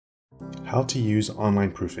How to use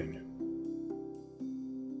online proofing.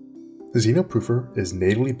 The Zno Proofer is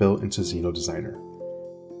natively built into Zno Designer.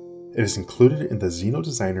 It is included in the Zno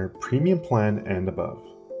Designer Premium plan and above.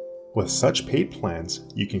 With such paid plans,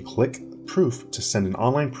 you can click Proof to send an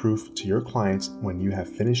online proof to your clients when you have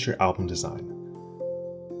finished your album design.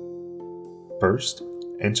 First,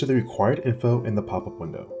 enter the required info in the pop-up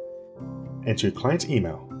window. Enter your client's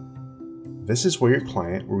email. This is where your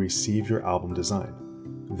client will receive your album design.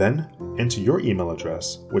 Then, enter your email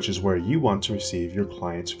address, which is where you want to receive your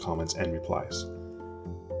client's comments and replies.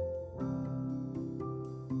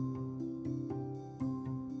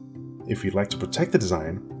 If you'd like to protect the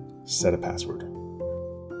design, set a password.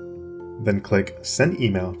 Then click Send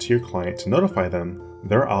Email to your client to notify them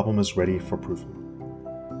their album is ready for proofing.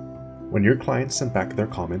 When your client sends back their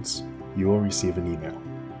comments, you will receive an email.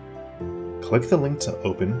 Click the link to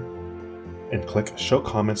open and click Show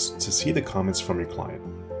Comments to see the comments from your client.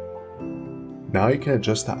 Now you can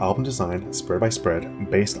adjust the album design spread by spread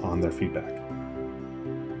based on their feedback.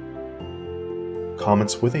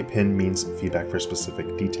 Comments with a pin means feedback for a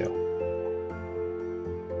specific detail.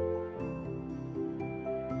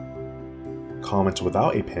 Comments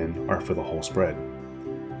without a pin are for the whole spread.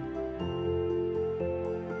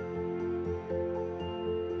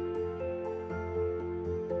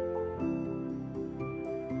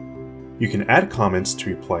 You can add comments to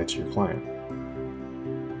reply to your client.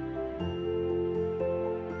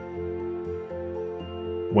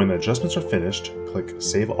 When the adjustments are finished, click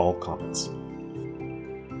Save All Comments.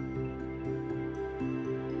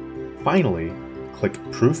 Finally, click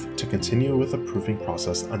Proof to continue with the proofing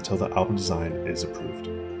process until the album design is approved.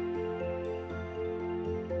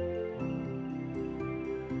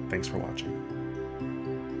 Thanks for watching.